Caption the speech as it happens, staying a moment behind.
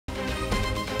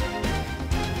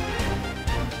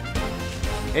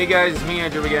Hey guys, it's me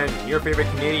Andrew again, your favorite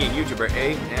Canadian YouTuber,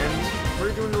 and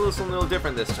we're doing a little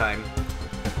different this time.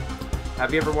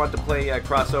 Have you ever wanted to play a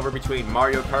crossover between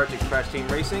Mario Kart and Crash Team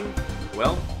Racing?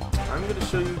 Well, I'm going to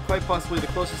show you quite possibly the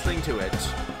closest thing to it.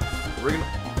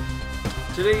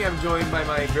 Today I'm joined by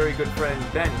my very good friend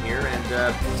Ben here,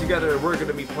 and together we're going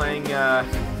to be playing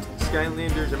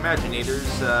Skylanders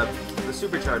Imaginators, the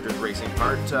Superchargers racing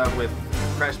part with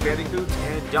Crash Bandicoot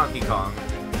and Donkey Kong.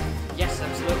 Yes,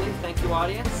 absolutely. Thank you,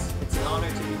 audience. It's an honor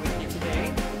to be with you today.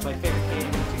 My favorite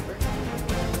Canadian YouTuber.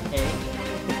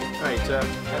 Alright,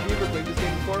 have you ever played this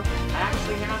game before? I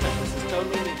actually haven't. This is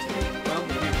totally new to me. Well,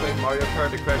 if you played Mario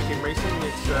Kart and Crash Team Racing,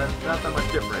 it's not that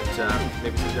much different.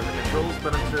 Maybe some different controls,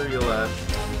 but I'm sure you'll learn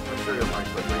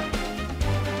quickly.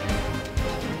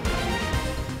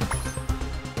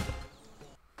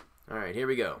 Alright, here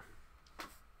we go.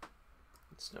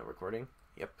 It's now recording.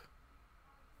 Yep.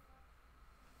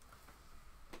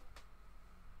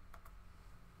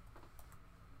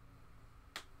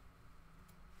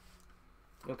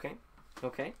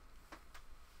 Okay.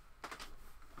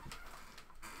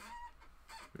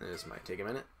 This might take a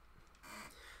minute.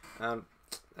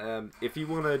 If you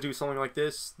want to do something like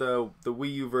this, the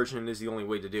Wii U version is the only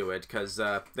way to do it, because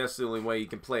that's the only way you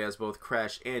can play as both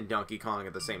Crash and Donkey Kong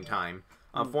at the same time.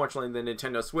 Unfortunately, the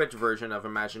Nintendo Switch version of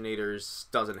Imaginators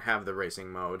doesn't have the racing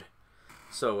mode,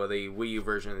 so the Wii U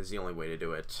version is the only way to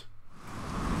do it.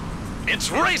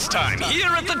 It's race time here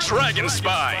at the Dragon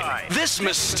Spine. This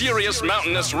mysterious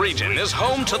mountainous region is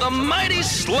home to the mighty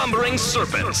slumbering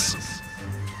serpents.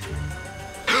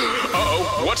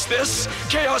 Uh-oh, what's this?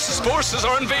 Chaos's forces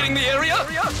are invading the area?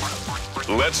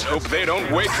 Let's hope they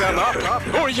don't wake them up,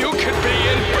 or you could be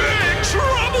in big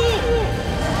trouble!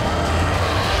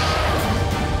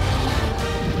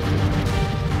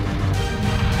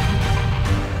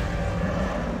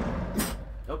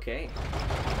 Okay.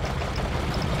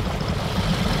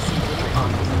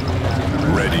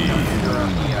 Ready?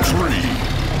 3,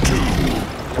 2,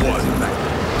 1.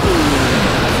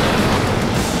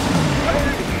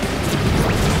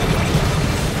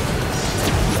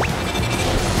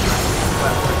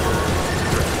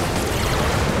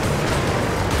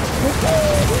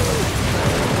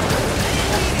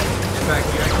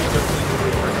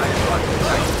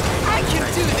 I can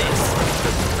do this!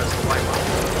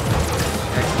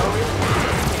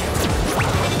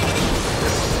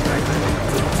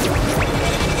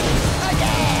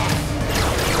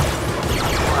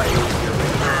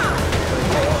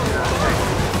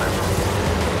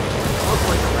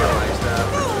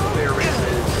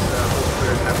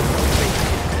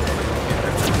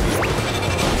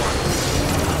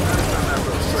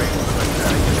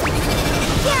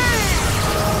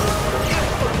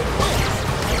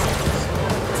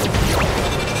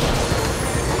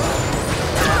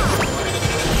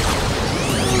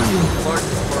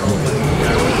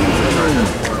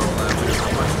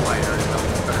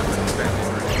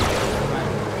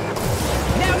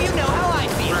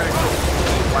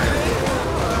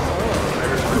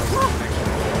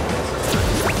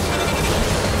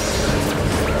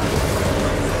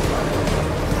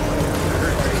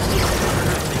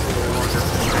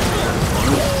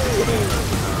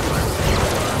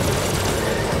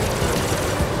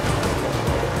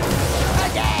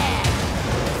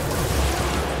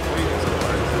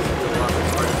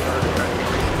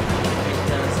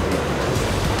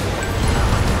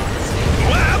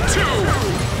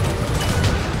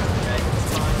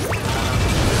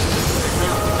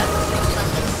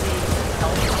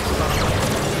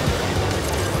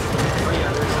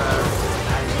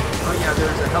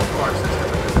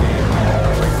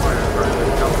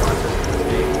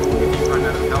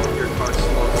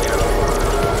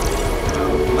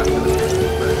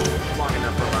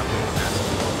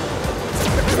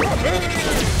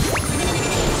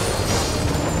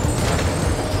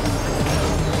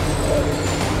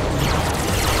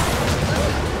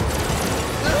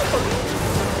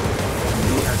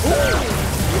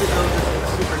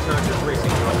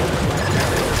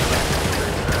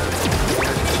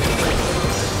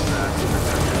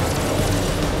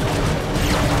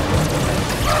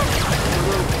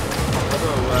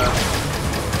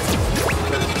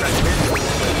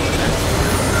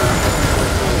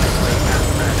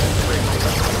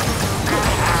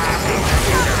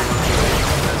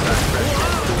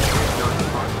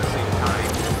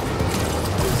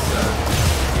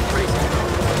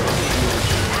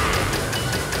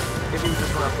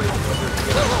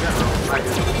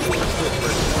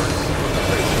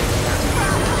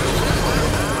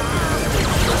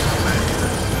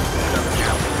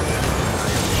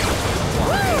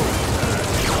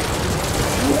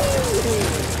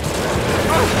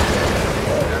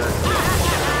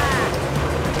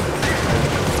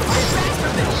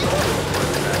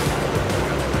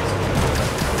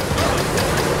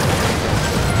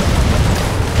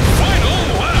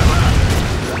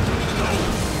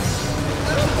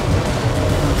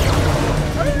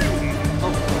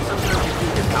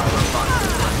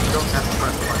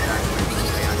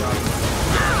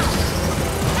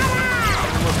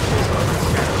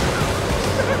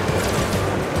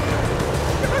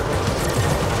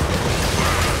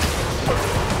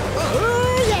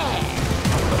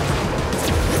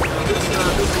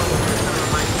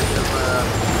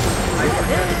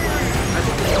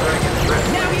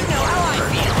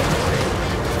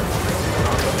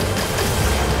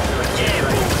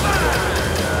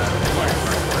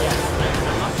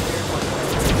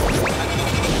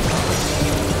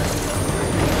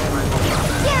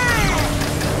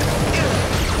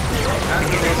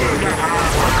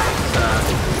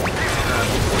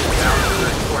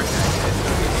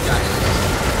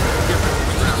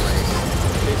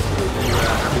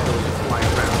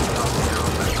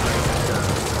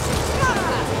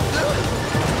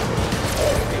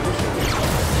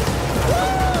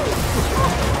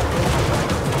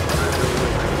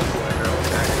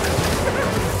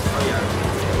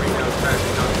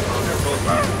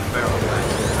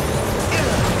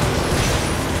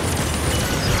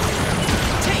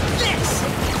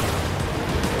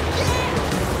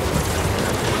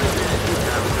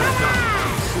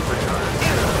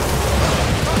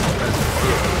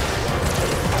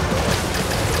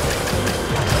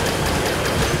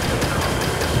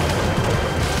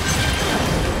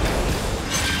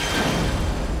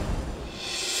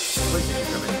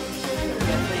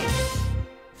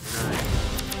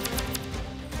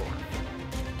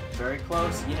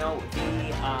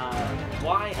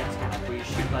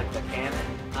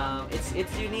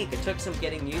 it's unique. It took some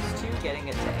getting used to, getting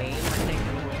it to aim, I think,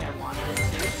 in the way I wanted it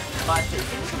to. But it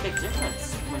makes a big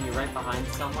difference when you're right behind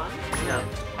someone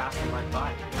and pass them right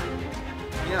by.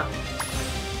 Yeah.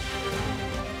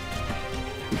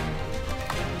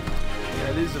 Yeah,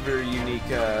 it is a very unique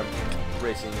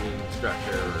racing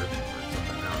structure or something.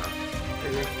 I don't know.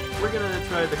 Anyway, we're gonna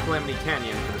try the Calamity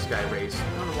Canyon for the Sky Race.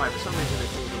 I don't know why, for some reason it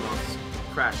seems the most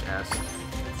Crash-esque.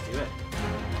 Let's do it.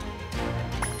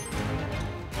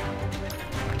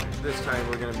 This time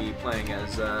we're gonna be playing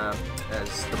as the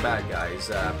bad guys,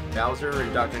 Bowser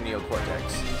and Dr.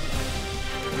 Neocortex.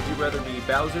 Would you rather be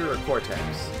Bowser or Cortex?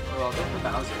 Well, I'll go for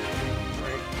Bowser.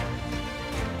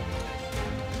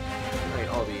 Right,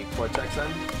 I'll be Cortex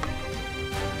then.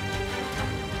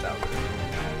 Bowser.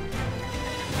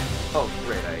 Oh,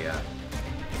 great! I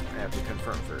have to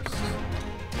confirm first.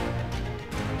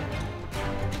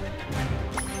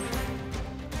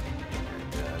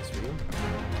 And that's for you.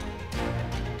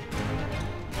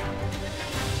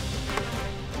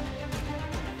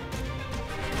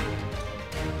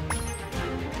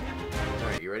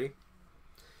 Alright, you ready?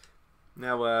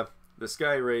 Now, the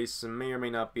Sky Race may or may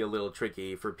not be a little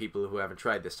tricky for people who haven't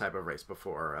tried this type of race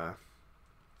before.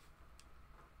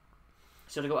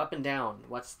 So to go up and down,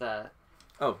 what's the...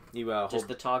 Oh, you just hold...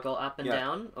 the toggle up and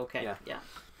down? Okay, yeah.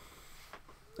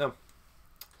 Oh,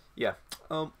 yeah.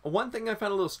 One thing I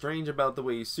found a little strange about the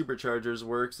way Superchargers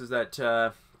works is that you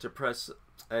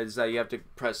have to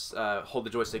press, hold the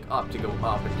joystick up to go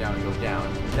up and down to go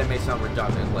down. That may sound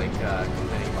redundant, like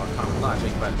complaining about common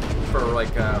logic, but for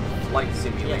like flight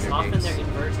simulator Yes, often games, they're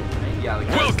inverted, right? yeah, like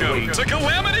Welcome to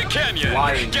Calamity Canyon!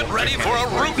 Get ready for a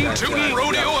rootin' tootin'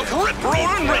 rodeo of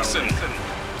rip-roarin' racing! So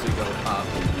you go up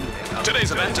and up.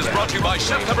 Today's event is brought to you by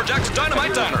Chef Pepperjack's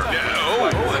Dynamite Diner. No,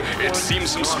 it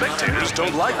seems some spectators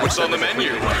don't like what's on the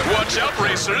menu. Watch out,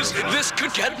 racers! This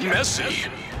could get messy.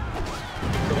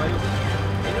 So I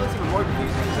know it's even more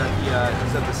confusing is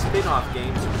that the spin-off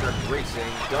game, Superchargers Racing,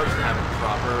 does have a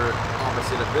proper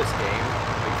opposite of this game.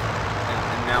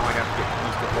 And now I have to get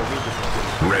used to what we just did.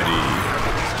 Ready.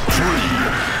 3,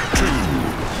 2,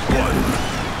 1.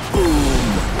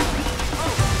 Boom.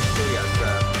 So yes,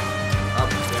 up,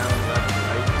 down, left,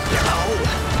 right.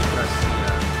 Press the,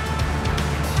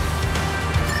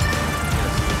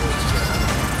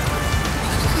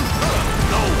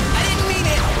 I didn't mean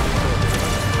it!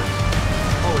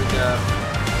 Oh,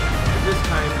 and this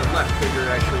time the left trigger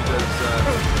actually does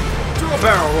do a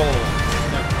barrel roll.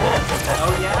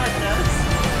 Oh yeah, it does.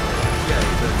 Yeah,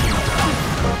 it does.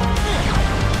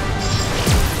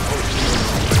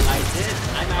 I did.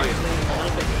 I'm actually a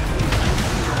little bit confused.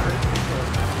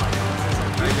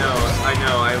 I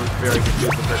know. I was very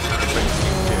confused the first time I played this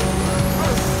game too.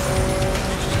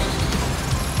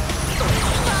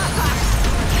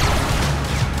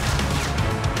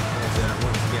 And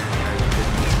once again, you can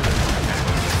use the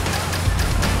attacks.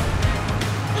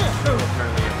 So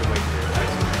apparently you have to wait for your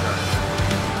attacks to be done.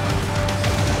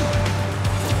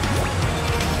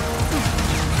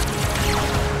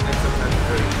 And sometimes it's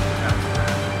very easy to capture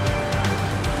that.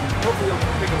 Hopefully you'll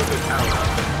pick up a good power up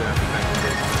and be back to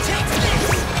this. Take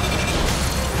this!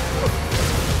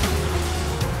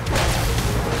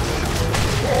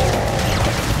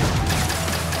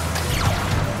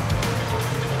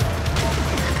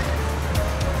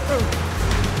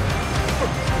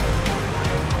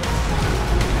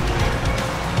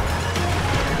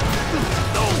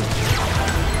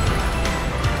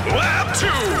 Lap 2!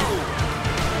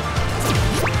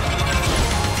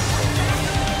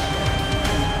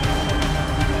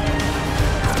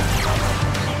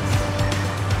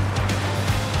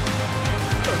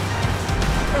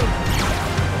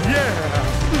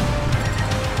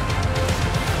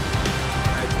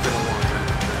 It's been a long time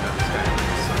since I've done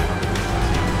Skylanders,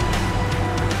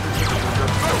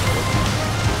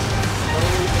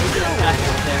 Back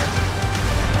up there.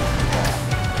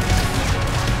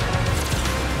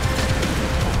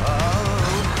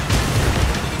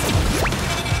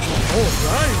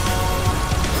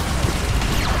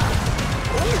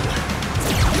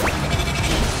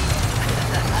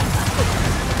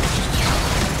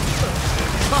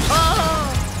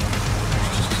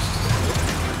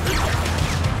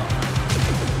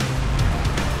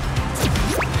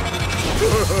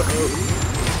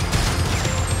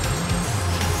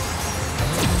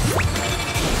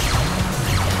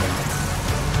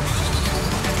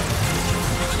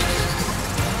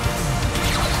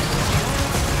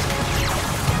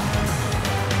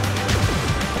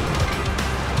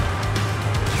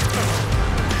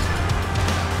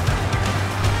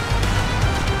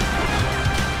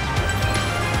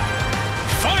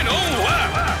 Final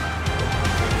lap!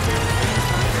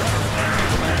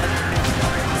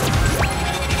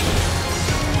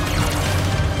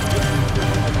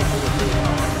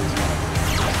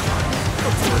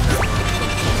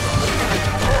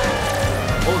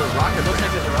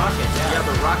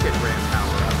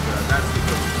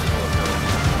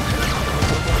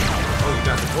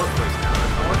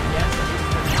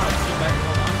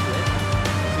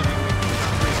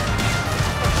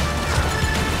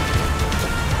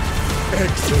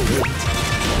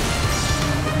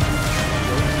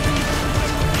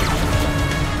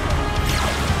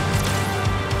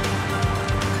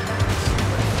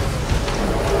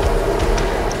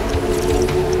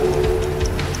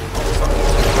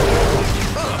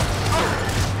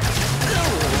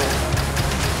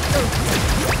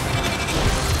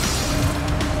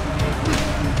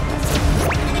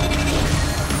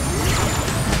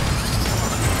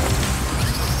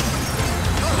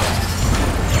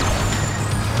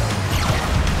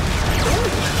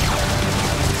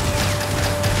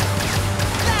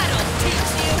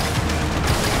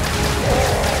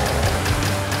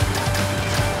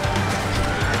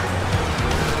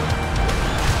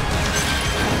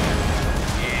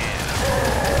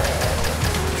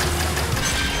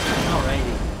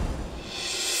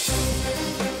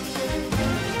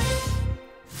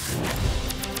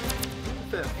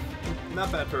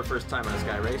 not bad for a first time on a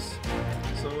Sky Race.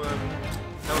 So,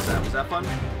 how was that? Was that fun?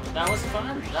 That was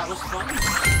fun. That was fun.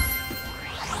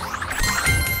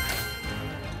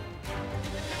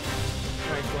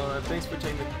 Alright, well, thanks for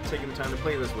taking the time to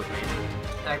play this with me.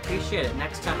 I appreciate it.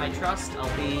 Next time I trust,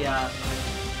 I'll be a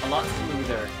lot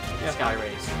smoother in Sky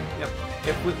Race. Yep.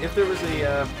 If there was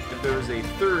a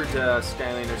third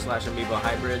Skylander/Amiibo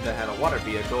hybrid that had a water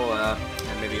vehicle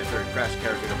and maybe a third Crash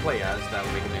character to play as, that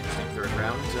would make an interesting third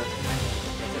round.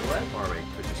 Or we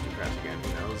could just do Crash again. Who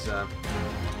knows?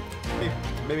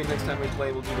 Maybe next time we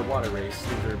play, we'll do the water race.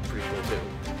 These are pretty cool too.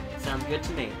 Sounds good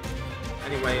to me.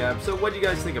 Anyway, so what do you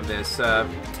guys think of this? Do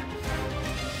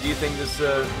you think this?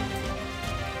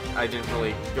 I didn't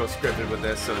really go scripted with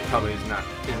this, so it probably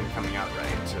isn't coming out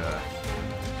right.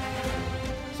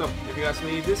 So, if you ask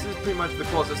me, this is pretty much the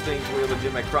closest thing to a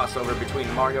legitimate crossover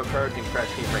between Mario Kart and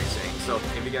Crash Team Racing. So,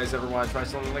 if you guys ever want to try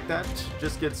something like that,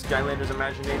 just get Skylanders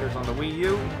Imaginators on the Wii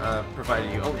U,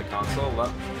 provided you own the console,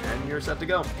 and you're set to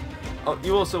go. Oh,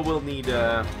 you also will need,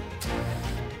 if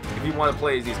you want to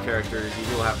play as these characters,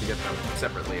 you will have to get them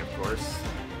separately, of course.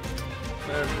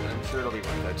 But I'm sure it'll be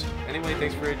worth it. Anyway,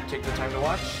 thanks for taking the time to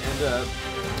watch, and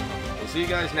we'll see you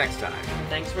guys next time.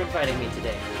 Thanks for inviting me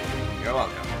today. You're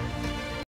welcome.